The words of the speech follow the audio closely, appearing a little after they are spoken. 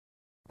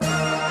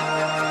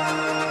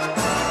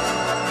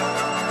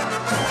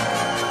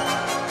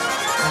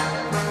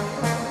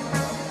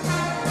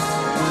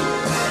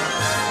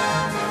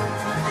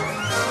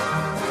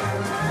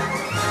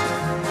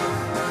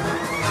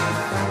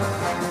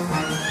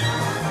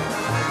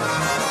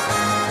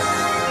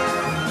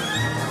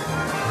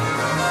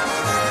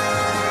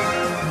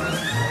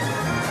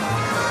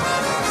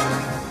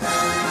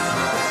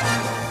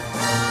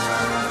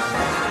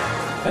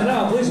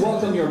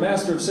your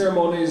Master of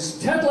Ceremonies,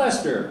 Ted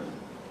Lester.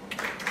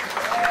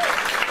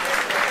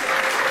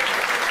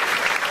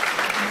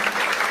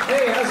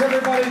 Hey, how's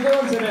everybody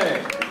doing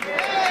today?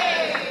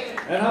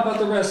 And how about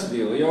the rest of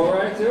you? You all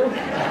right too?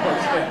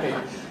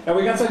 Okay. And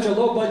we got such a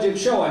low-budget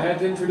show, I had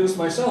to introduce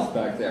myself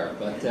back there.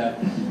 But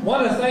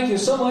want to thank you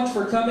so much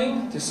for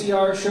coming to see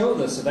our show,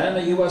 the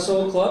Savannah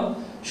USO Club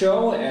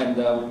show,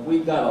 and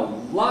we've got a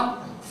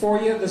lot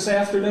for you this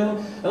afternoon.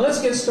 And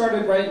let's get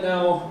started right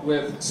now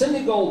with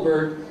Cindy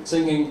Goldberg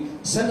singing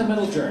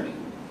Sentimental Journey.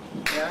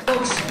 Yeah.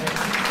 Folks,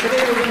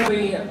 today we're going to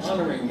be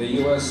honoring the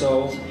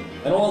USO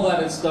and all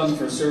that it's done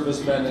for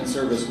servicemen and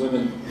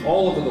servicewomen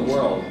all over the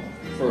world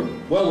for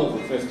well over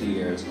 50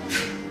 years.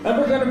 And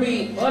we're going to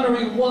be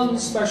honoring one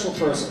special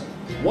person,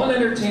 one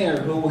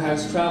entertainer who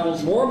has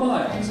traveled more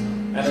miles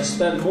and has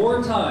spent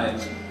more time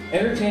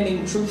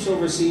entertaining troops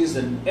overseas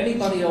than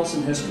anybody else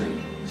in history.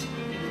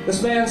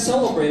 This man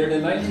celebrated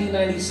in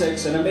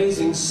 1996 an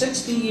amazing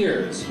 60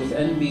 years with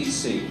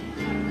NBC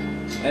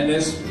and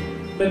has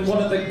been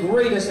one of the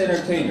greatest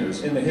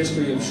entertainers in the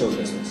history of show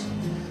business.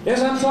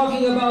 Yes, I'm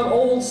talking about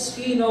old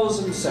Ski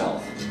Nose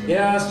himself.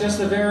 Yes, just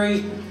the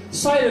very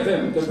sight of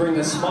him could bring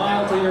a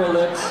smile to your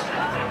lips.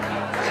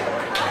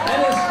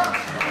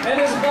 And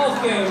his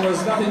golf game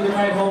was nothing to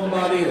write home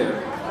about either.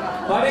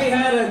 But he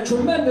had a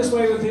tremendous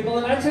way with people,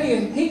 and I tell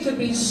you, he could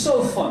be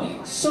so funny,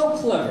 so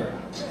clever.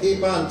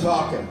 Keep on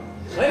talking.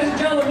 Ladies and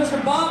gentlemen,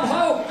 Mr. Bob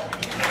Hope.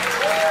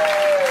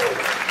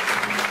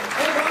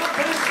 Hey, Bob,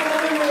 thanks for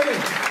coming with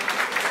me.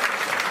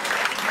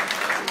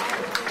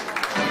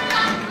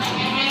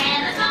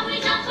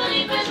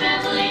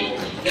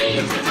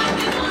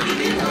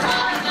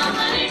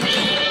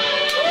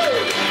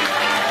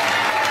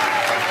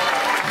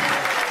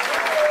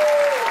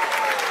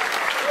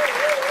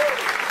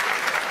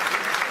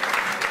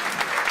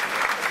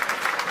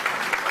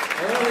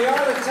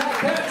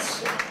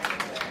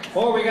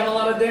 Oh, we got a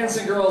lot of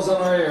dancing girls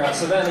on our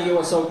Savannah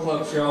USO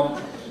Club show.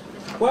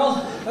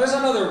 Well, there's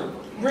another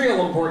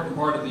real important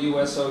part of the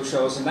USO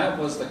shows, and that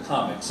was the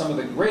comics. Some of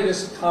the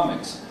greatest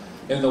comics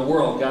in the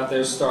world got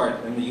their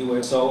start in the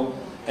USO,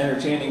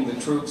 entertaining the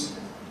troops.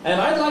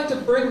 And I'd like to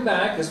bring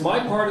back, as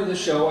my part of the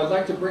show, I'd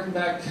like to bring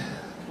back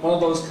one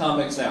of those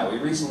comics now. He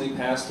recently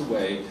passed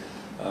away,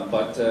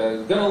 but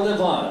going to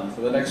live on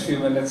for the next few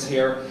minutes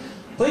here.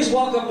 Please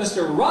welcome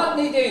Mr.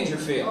 Rodney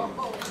Dangerfield.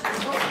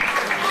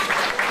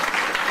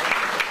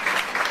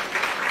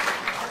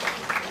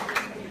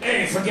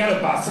 Hey, forget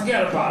about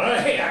it.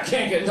 Hey, I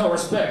can't get no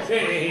respect.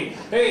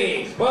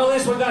 Hey, well, at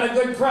least we got a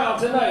good crowd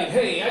tonight.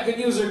 Hey, I could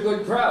use a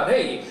good crowd.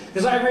 Hey,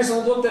 because I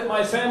recently looked at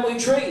my family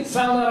tree,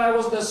 found out I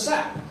was the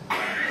sap.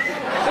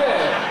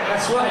 Yeah,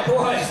 that's right,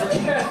 boy,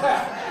 forget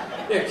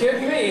that. You're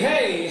kidding me?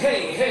 Hey,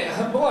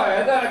 boy,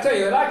 I gotta tell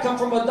you, I come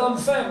from a dumb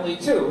family,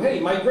 too. Hey,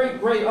 my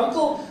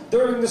great-great-uncle,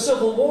 during the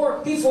Civil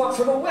War, he fought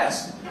for the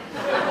West.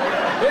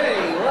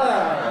 Hey,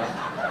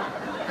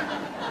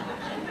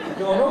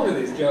 going over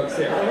these jokes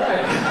here, all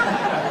right.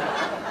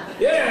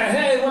 Yeah,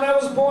 hey, when I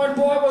was born,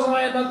 boy, wasn't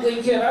I an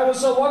ugly kid. I was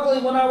so ugly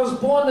when I was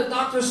born, the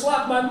doctor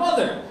slapped my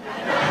mother.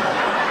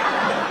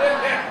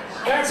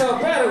 That's how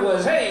bad it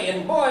was. Hey,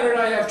 and boy, did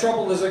I have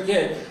trouble as a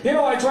kid. You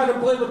know, I tried to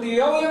play with the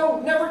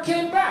yo-yo, never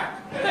came back.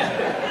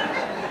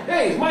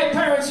 Hey, my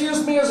parents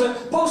used me as a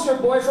poster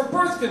boy for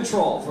birth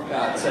control, for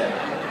God's sake.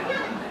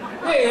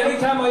 Hey,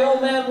 anytime my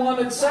old man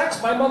wanted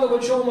sex, my mother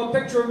would show him a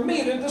picture of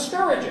me to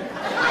discourage it.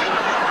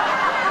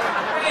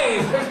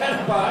 Hey,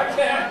 forget about it.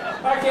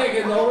 I can't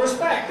get no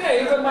respect.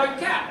 Hey, even my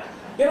cat.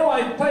 You know,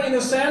 I played in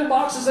the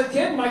sandbox as a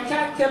kid. My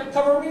cat kept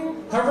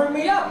covering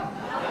me up.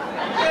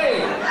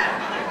 Hey.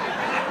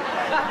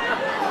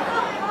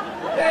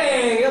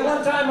 Hey,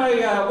 one time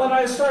when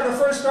I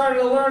first started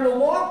to learn to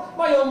walk,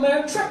 my old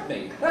man tripped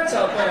me. That's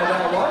how bad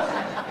that was.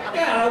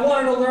 Yeah, and I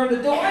wanted to learn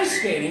to do ice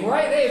skating,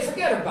 right? Hey,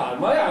 forget about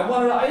it. I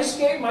wanted to ice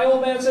skate. My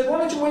old man said, why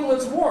don't you wait till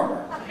it's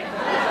warmer?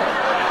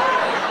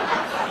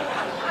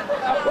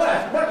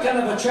 What kind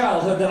of a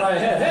childhood that I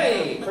had?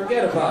 Hey,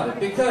 forget about it.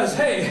 Because,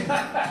 hey,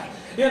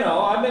 you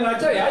know, I mean, I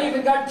tell you, I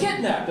even got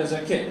kidnapped as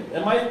a kid.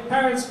 And my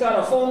parents got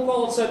a phone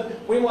call and said,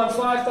 we want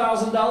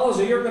 $5,000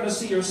 or you're going to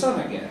see your son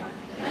again.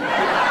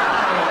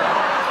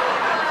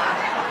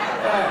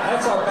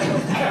 That's how bad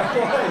that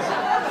was.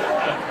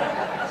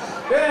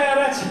 Yeah,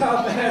 that's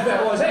how bad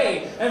that was.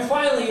 Hey, and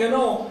finally, you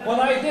know, when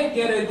I did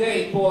get a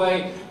date,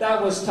 boy, that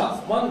was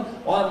tough. One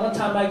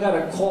time I got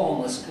a call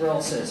and this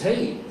girl says,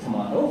 hey, come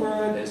on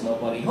over, there's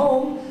nobody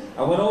home.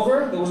 I went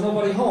over, there was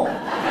nobody home.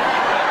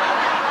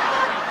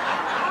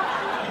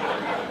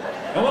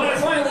 And when I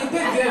finally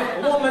did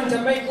get a woman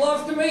to make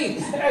love to me,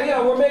 you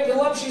know, we're making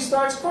love, she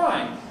starts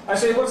crying. I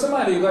say, what's the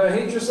matter, you gotta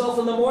hate yourself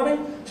in the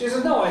morning? She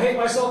says, no, I hate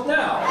myself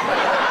now.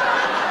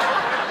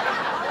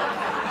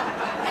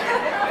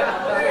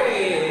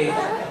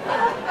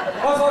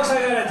 Well, folks, I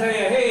gotta tell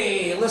you,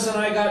 hey, listen,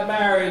 I got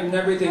married and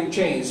everything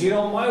changed. You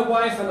know, my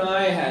wife and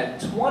I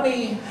had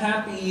 20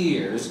 happy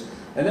years,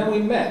 and then we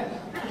met.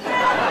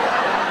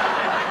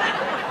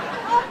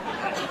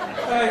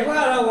 Hey, what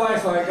a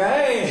wife I got.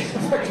 Hey,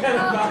 forget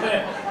about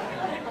it.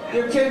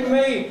 You're kidding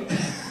me?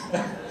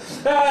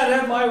 And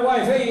then my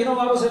wife, hey, you know,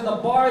 I was in the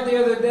bar the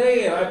other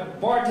day, and a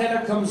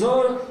bartender comes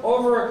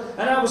over,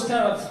 and I was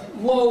kind of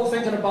low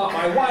thinking about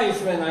my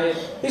wife, and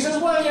he says,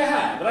 what do you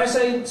have? And I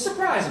say,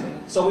 surprise me.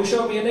 So he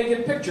showed me a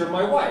naked picture of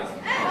my wife.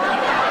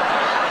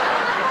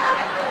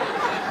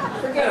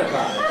 Forget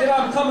about it. You know,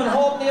 I'm coming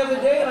home the other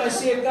day, and I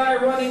see a guy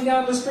running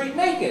down the street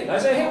naked. I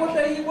say, hey,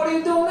 what are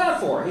you doing that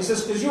for? He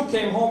says, because you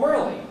came home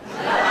early.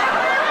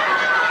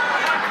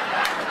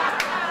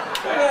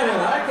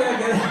 Anyway, I can't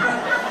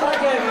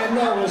get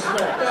no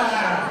respect.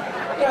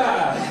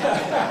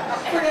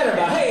 Forget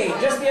about it. Hey,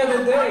 just the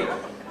other day,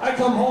 I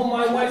come home,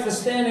 my wife is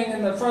standing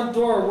in the front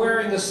door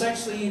wearing the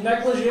sexy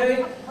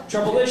negligee.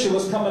 Trouble is, she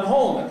was coming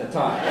home at the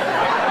time.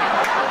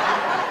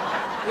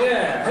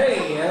 Yeah,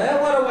 hey,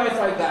 what a wife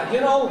I got.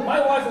 You know, my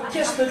wife will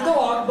kiss the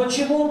dog, but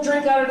she won't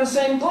drink out of the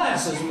same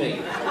glass as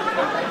me.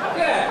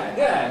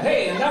 Yeah,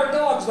 hey, and our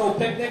dog's no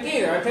picnic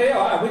either. I tell you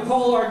what, we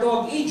call our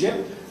dog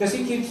Egypt because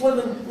he keeps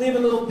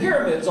leaving little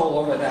pyramids all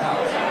over the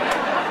house.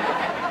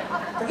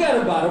 Forget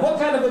about it. What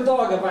kind of a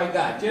dog have I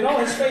got? You know,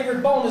 his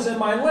favorite bone is in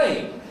my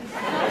leg.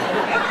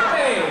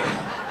 Hey,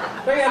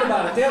 forget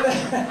about it. The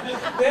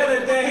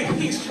other day,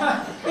 he's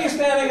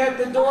standing at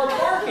the door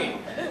barking.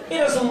 He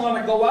doesn't want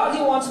to go out.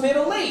 He wants me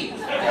to leave.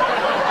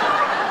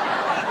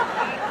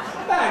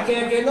 I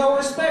can't get no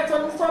respect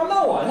from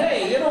no one.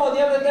 Hey, you know,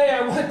 the other day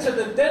I went to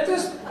the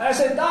dentist. I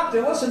said,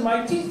 doctor, listen,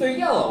 my teeth are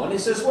yellow. And he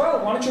says, well,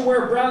 why don't you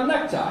wear a brown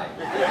necktie?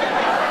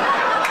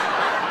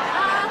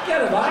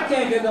 Forget about it. I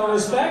can't get no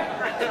respect.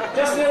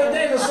 Just the other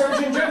day, the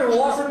Surgeon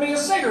General offered me a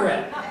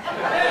cigarette.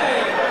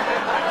 Hey.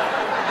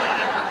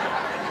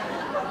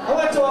 I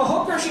went to a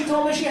hooker. She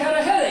told me she had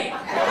a headache.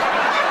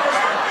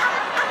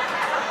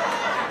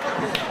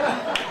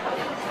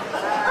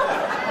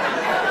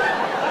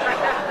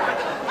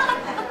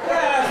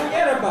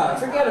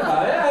 Forget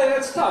about it. Yeah,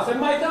 it's tough. And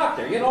my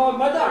doctor, you know,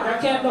 my doctor, I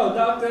can't know.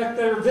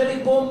 Dr.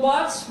 Vinny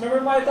Boombots,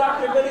 remember my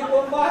doctor, Vinny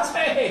Boombots?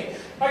 Hey,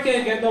 I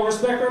can't get no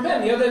respect from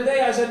him. The other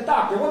day I said,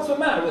 doctor, what's the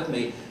matter with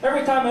me?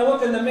 Every time I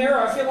look in the mirror,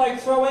 I feel like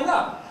throwing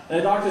up. And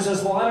the doctor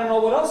says, well, I don't know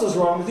what else is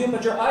wrong with you,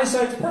 but your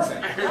eyesight's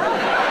perfect. Forget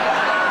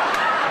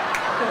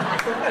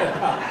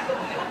about it.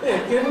 Are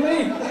you kidding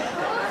me?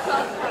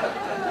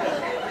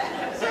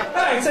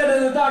 I said to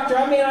the doctor,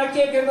 I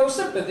can't get no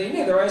sympathy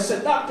neither. I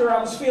said, doctor, I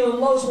was feeling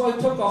low, so I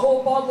took a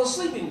whole bottle of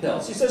sleeping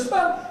pills. He says,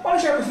 well, why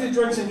don't you have a few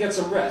drinks and get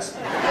some rest?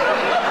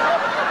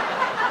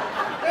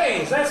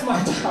 Hey, that's my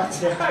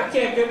doctor. I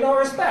can't get no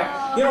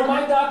respect. You know,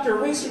 my doctor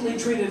recently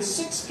treated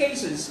 6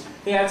 cases.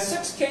 He had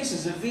 6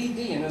 cases of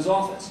VD in his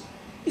office.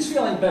 He's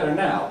feeling better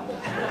now.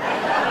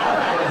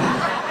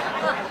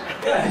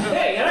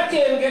 Hey, and I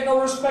can't even get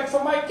no respect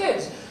from my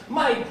kids.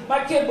 My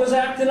kid was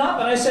acting up,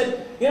 and I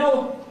said, you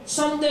know,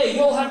 someday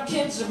you'll have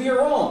kids of your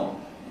own.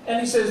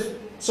 And he says,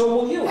 so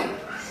will you.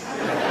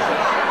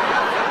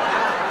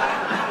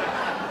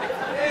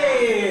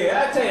 Hey,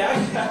 I tell you,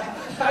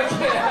 I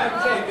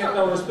can't get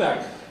no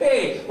respect.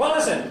 Hey, well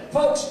listen,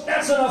 folks,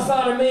 that's enough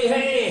out of me.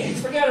 Hey,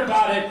 forget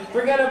about it.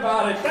 Forget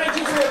about it. Thank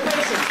you for your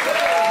patience.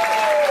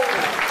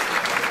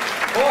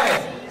 Boy,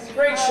 it's a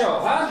great show,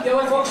 huh? You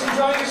other folks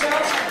enjoying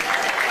yourselves?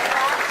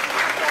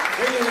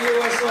 Bringing the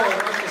USO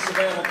right to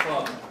Savannah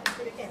Club.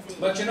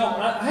 But you know,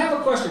 I have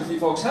a question for you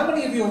folks. How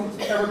many of you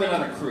have ever been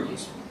on a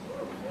cruise?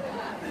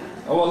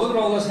 Oh, well, look at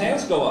all those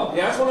hands go up.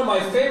 Yeah, that's one of my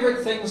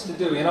favorite things to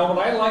do. You know,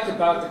 what I like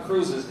about the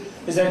cruises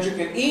is that you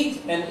can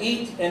eat and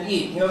eat and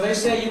eat. You know, they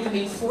say you can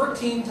eat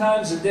 14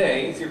 times a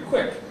day if you're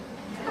quick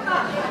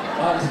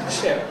on the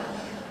ship.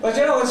 But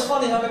you know, it's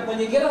funny, when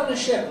you get on the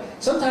ship,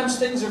 sometimes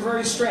things are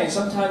very strange.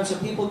 Sometimes the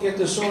people get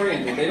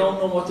disoriented. They don't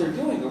know what they're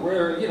doing or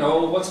where, you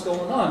know, what's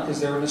going on because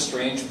they're in a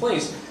strange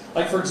place.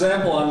 Like, for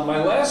example, on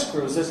my last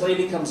cruise, this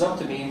lady comes up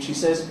to me and she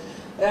says,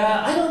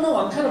 I don't know,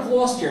 I'm kind of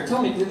lost here.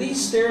 Tell me, do these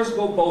stairs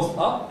go both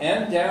up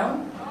and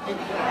down?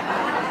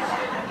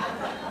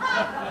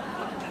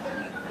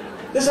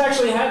 This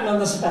actually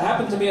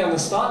happened to me on the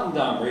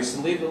Stotendam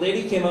recently. The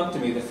lady came up to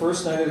me the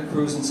first night of the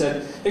cruise and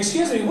said,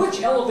 excuse me,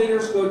 which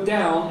elevators go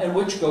down and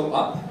which go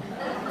up?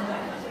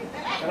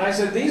 And I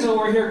said, these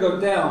over here go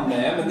down,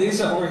 ma'am, and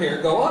these over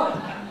here go up.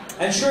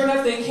 And sure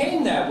enough, they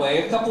came that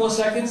way a couple of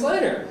seconds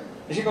later.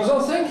 And she goes,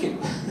 oh, thank you.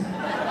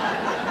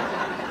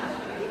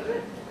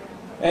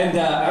 And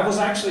I was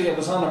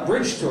on a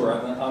bridge tour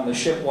on the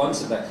ship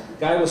once, and the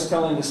guy was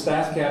telling the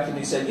staff captain,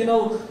 he said, you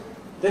know,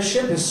 this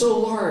ship is so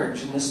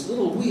large, and this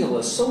little wheel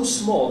is so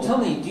small. Tell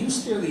me, do you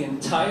steer the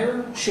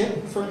entire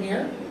ship from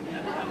here?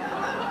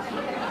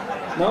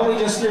 No, we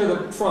just steer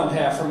the front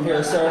half from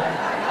here, sir.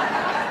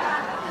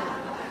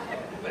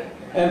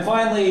 And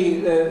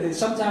finally,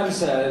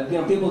 sometimes you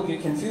know, people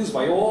get confused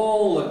by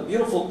all the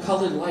beautiful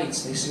colored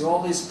lights. They see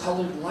all these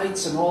colored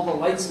lights and all the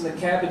lights in the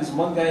cabins. And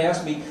one guy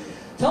asked me,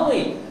 tell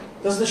me,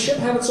 does the ship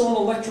have its own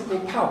electrical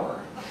power?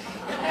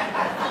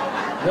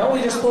 No,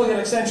 we just plug an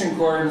extension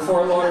cord in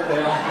Fort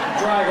Lauderdale,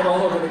 drag it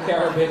all over the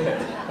Caribbean.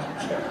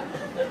 Okay.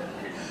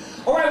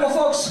 All right, well,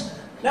 folks,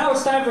 now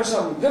it's time for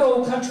some good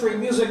old country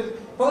music.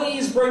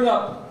 Please bring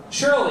up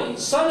Shirley,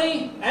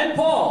 Sonny, and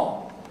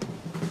Paul.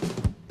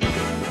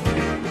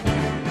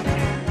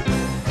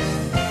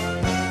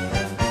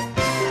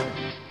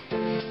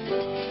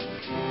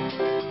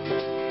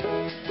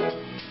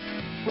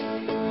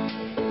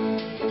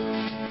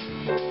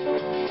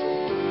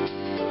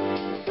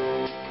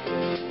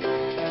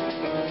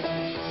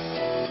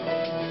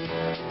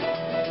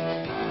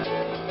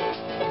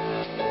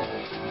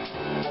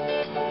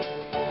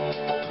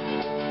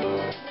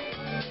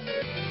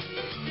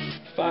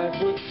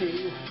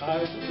 5'2", I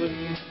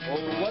believe.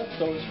 Oh, what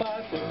those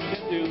 5 foot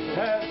can do.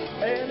 Has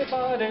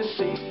anybody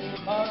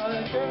seen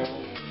my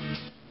girl?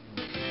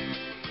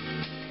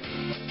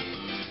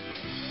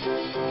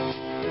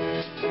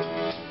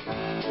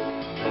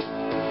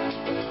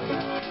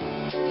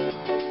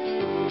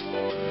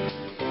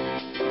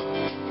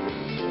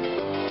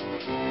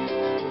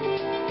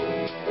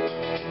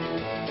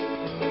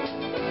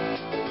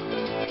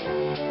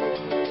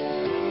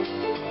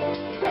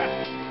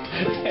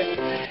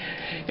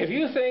 If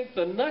you think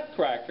the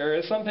Nutcracker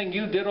is something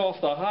you did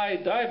off the high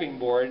diving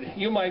board,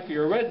 you might be a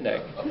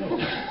redneck.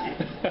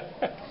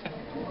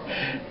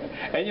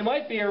 And you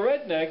might be a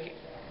redneck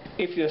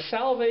if the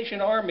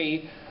Salvation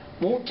Army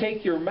won't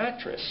take your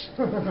mattress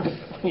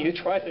when you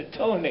try to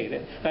donate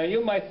it. Now,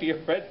 you might be a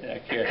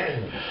redneck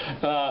here.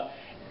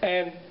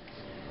 And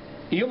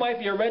you might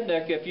be a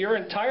redneck if your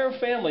entire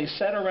family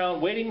sat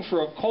around waiting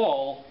for a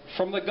call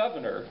from the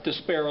governor to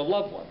spare a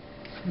loved one.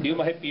 You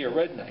might be a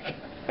redneck.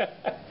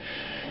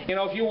 You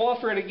know, if you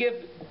offer to give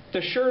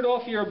the shirt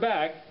off your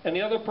back and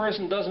the other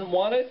person doesn't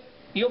want it,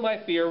 you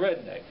might be a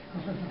redneck.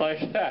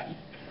 Like that.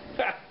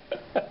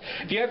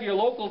 If you have your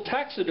local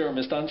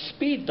taxidermist on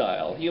speed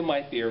dial, you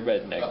might be a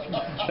redneck.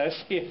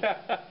 That's, yeah.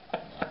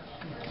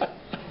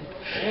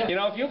 You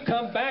know, if you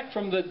come back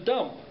from the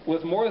dump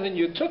with more than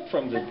you took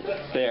from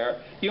there,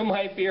 you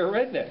might be a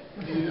redneck.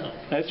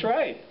 That's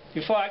right.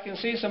 I can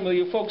see some of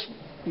you folks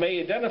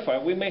may identify.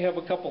 We may have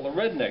a couple of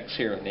rednecks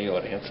here in the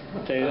audience.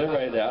 I'll tell you that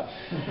right now.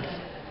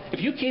 If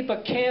you keep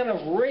a can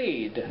of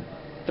Raid,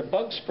 the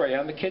bug spray,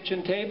 on the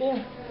kitchen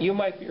table, you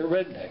might be a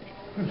redneck.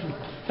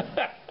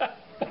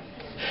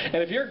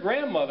 And if your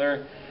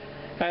grandmother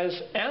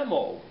has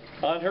ammo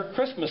on her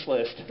Christmas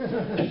list,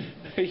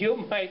 you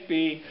might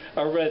be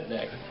a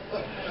redneck.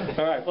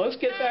 All right, well, let's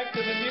get back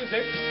to the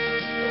music.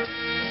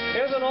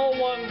 Here's an old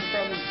one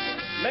from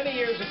many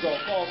years ago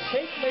called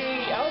Take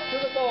Me Out to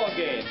the Ball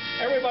Game.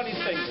 Everybody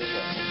sing this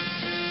one.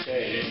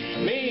 Take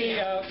me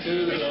out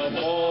to the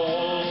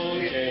ball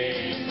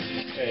game.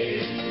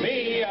 Take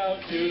me out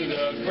to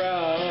the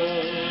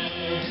ground.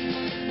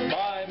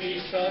 Buy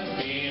me some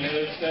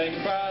peanuts and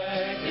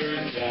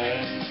crackers,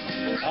 and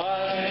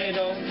I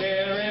don't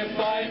care if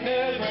I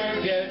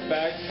never get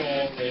back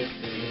home. It's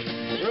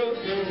root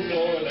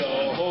for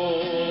the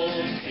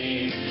home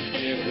team.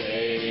 If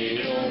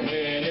they don't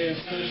win,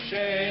 it's a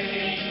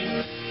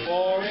shame.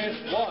 For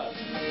it's 1,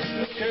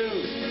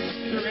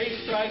 2, 3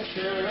 strikes,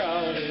 you're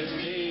out in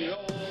the old.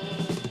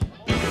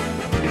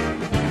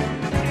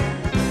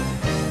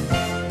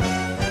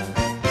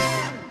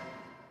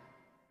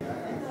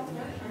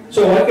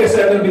 So like I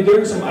said, I'm going to be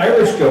doing some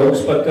Irish jokes,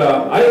 but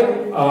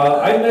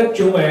I met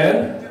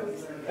Joanne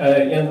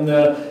in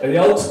the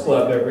Elks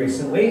Club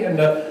recently, and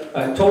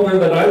I told her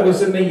that I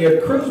was in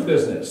the cruise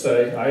business.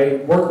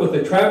 I work with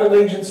a travel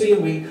agency,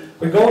 and we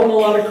go on a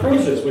lot of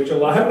cruises, which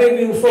how many of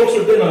you folks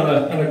have been on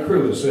a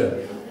cruise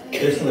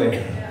recently?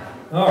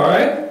 All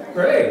right,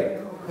 great.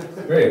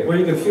 Great. Well,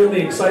 you can feel the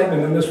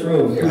excitement in this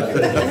room. Not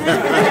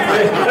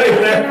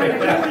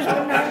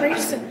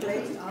recently.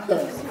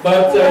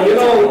 But, you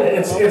know,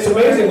 it's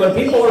amazing. When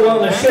people are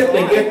on the ship,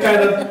 they get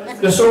kind of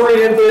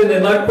disoriented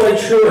and not quite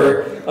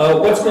sure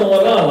what's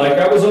going on. Like,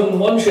 I was on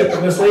one ship,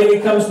 and this lady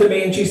comes to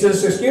me, and she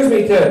says, "Excuse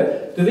me,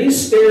 Ted, do these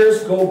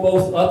stairs go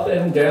both up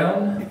and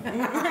down?"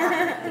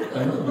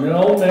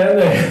 No, man.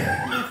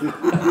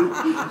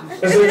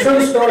 It's a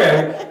true story.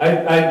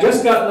 I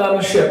just gotten on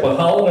a ship, a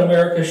Holland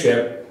America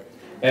ship,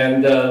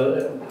 and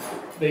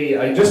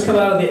I just come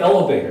out of the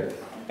elevator.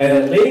 And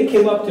a lady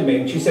came up to me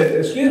and she said,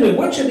 "Excuse me,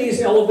 which of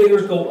these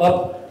elevators go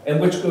up and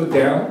which go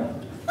down?"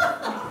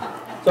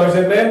 So I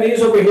said, "Ma'am,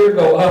 these over here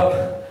go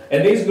up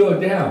and these go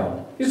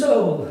down." He said,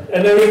 "Oh,"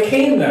 and then they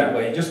came that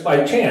way just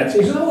by chance.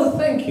 He said, "Oh,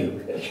 thank you."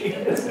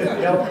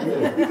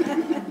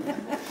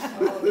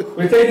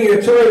 We're taking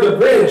a tour of the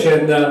bridge,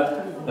 and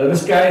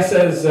this guy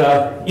says,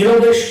 "You know,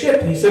 this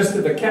ship," he says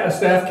to the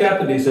staff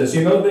captain, he says,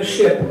 "You know, this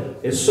ship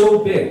is so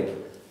big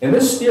and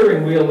this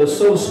steering wheel is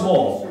so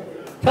small.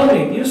 Tell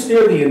me, do you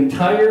steer the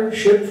entire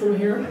ship from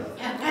here?"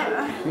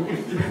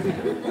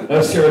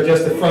 No, sir,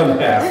 just the front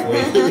half.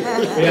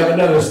 We have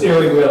another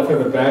steering wheel for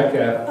the back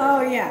half. Oh,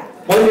 yeah.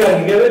 Well,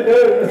 yeah, you get it?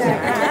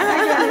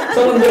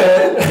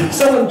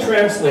 Someone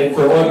translate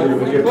for one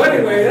group here. Well,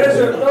 anyway, those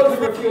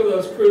are a few of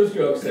those cruise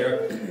jokes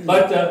there.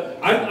 But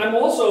I'm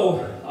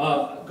also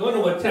going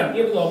to attempt,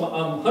 even though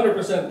I'm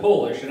 100%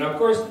 Polish, and of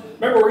course,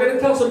 remember, we're going to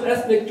tell some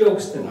ethnic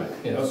jokes tonight,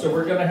 you know, so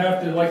we're going to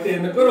have to, like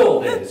in the good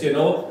old days, you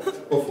know,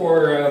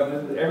 before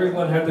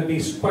everyone had to be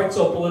quite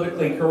so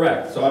politically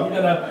correct. So I'm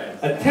going to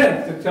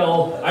attempt to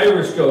tell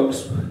Irish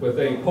jokes with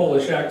a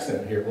Polish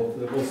accent here.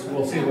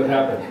 We'll see what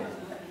happens.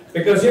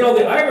 Because, you know,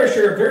 the Irish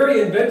are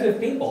very inventive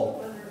people.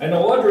 I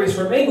know Audrey's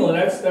from England,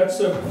 that's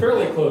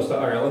fairly close to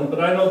Ireland, but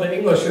I know the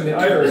English and the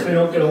Irish, they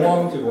don't get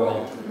along too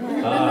well.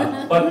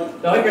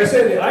 But like I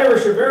said, the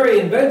Irish are very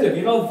inventive.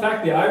 You know, in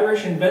fact, the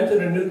Irish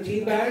invented a new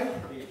tea bag?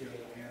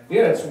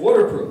 Yeah, it's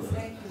waterproof.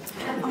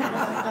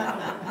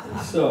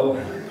 So,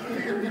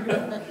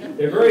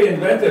 they're very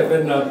inventive.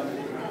 And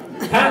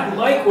Pat and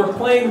Mike were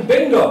playing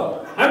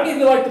bingo. How many of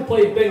you like to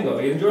play bingo?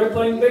 You enjoy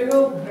playing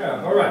bingo?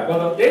 Yeah, all right.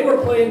 Well, they were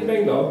playing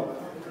bingo,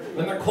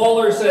 and the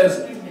caller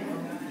says,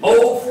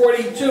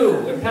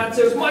 042, and Pat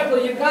says,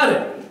 Michael, you got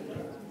it.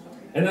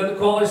 And then the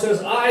caller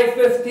says,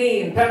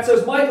 I-15. Pat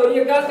says, Michael,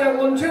 you got that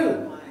one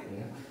too.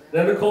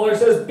 Then the caller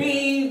says,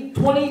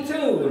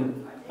 B-22,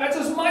 and Pat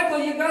says, Michael,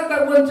 you got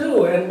that one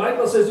too. And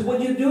Michael says,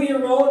 would you do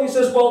your own? He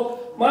says, well,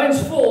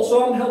 mine's full,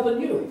 so I'm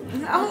helping you.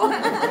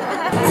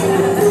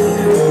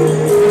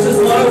 This is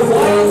my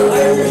wild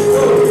Irish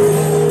road.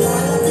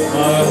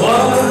 My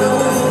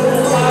wild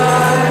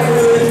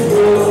Irish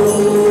road.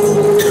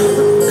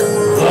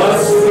 The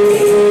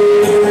sweet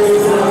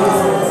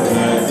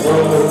and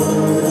road.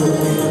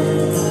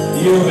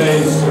 You may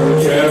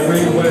search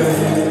everywhere,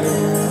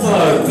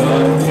 but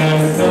none can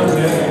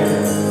compare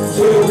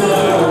to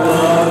my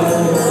wild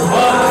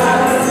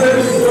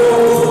Irish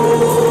road.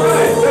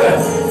 Right, good.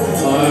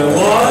 My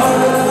wild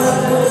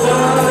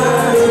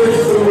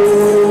Irish road.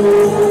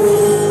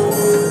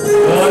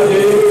 The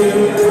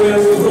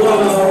deepest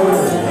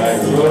flowers I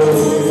grow,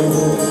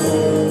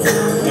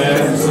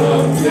 and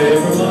someday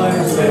for my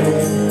sake,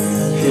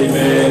 she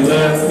may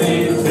let me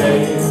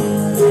take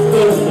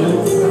the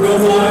blue from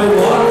my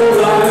wild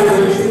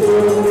Irish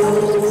road.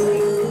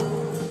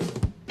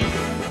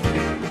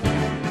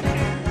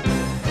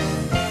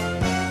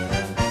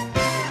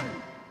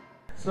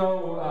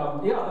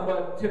 So, yeah,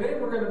 but today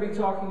we're going to be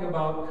talking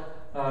about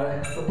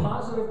the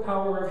positive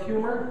power of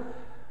humor,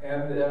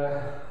 and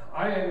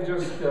I am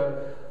just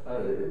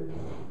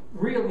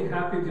really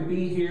happy to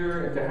be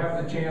here and to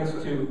have the chance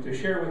to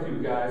share with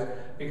you guys,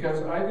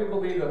 because I do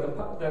believe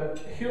that, that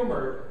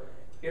humor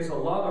is a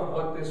lot of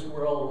what this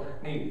world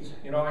needs.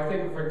 You know, I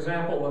think, for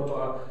example,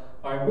 of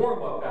my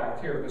warm-up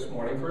act here this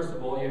morning. First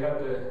of all, you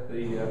have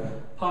the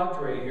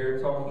Padre here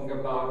talking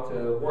about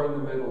the war in the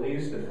Middle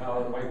East and how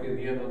it might be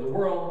the end of the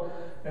world.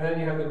 And then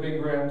you have the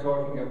big Ram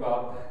talking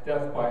about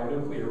death by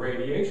nuclear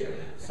radiation.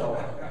 So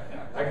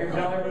I can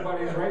tell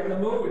everybody's right in the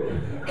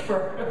mood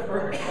for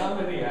a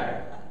comedy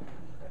act.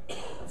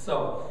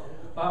 So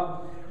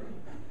I'll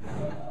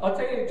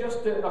tell you just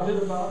a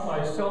bit about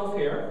myself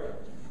here.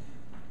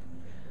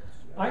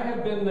 I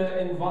have been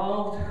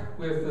involved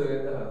with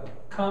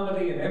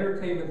comedy and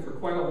entertainment for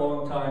quite a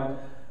long time.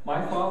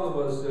 My father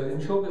was in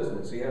show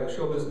business. He had a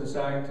show business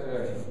act,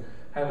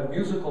 had a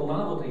musical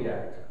novelty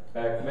act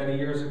back many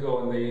years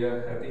ago in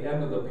at the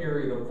end of the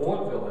period of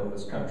vaudeville in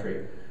this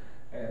country.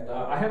 And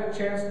I had a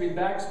chance to be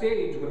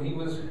backstage when he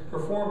was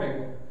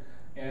performing,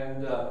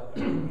 and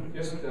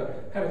just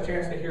had a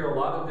chance to hear a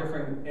lot of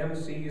different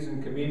MCs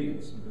and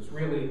comedians. It was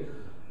really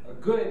a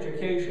good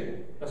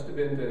education. Must have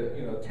been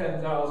to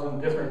 10,000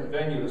 different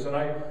venues, and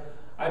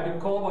I've been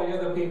called by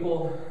other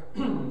people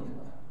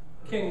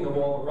king of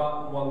all the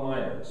rotten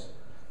one-liners.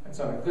 That's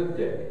on a good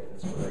day.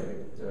 That's what I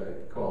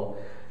get called.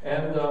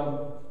 And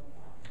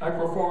I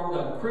performed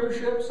on cruise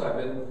ships. I've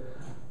been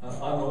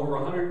on over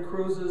 100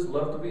 cruises.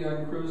 Love to be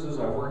on cruises.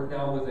 I work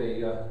now with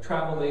a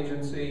travel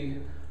agency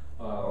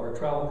or a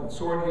travel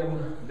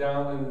consortium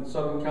down in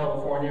Southern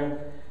California.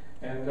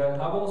 And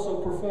I've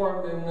also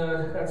performed in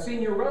at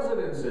senior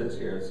residences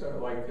here, so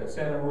like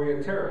Santa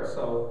Maria Terrace.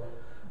 So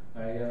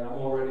I'm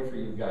all ready for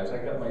you guys. I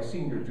got my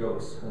senior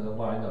jokes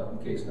lined up in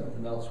case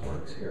nothing else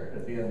works here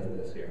at the end of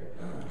this here.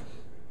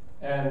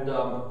 And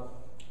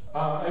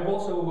I've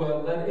also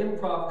led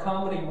improv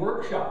comedy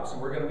workshops,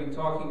 and we're going to be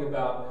talking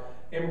about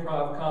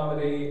improv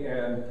comedy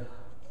and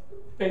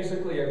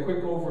basically a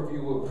quick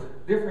overview of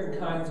different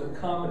kinds of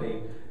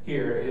comedy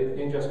here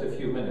in just a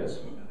few minutes.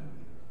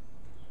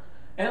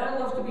 And I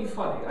love to be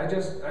funny. I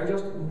just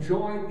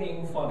enjoy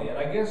being funny. And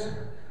I guess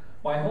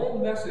my whole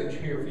message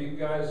here for you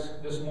guys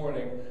this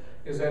morning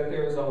is that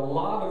there's a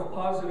lot of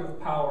positive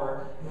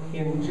power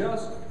in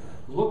just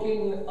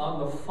looking on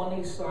the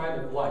funny side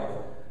of life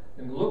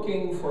and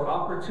looking for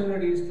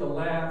opportunities to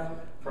laugh,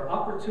 for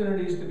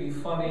opportunities to be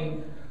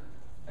funny,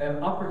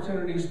 and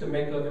opportunities to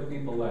make other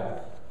people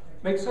laugh.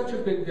 Makes such a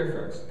big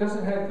difference.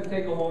 Doesn't have to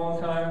take a long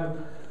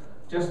time,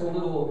 just a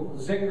little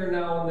zinger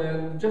now and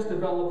then, just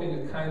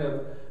developing a kind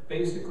of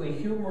basically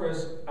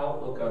humorous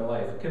outlook on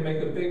life can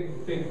make a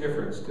big, big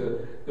difference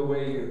to the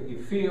way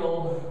you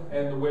feel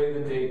and the way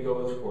the day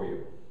goes for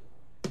you.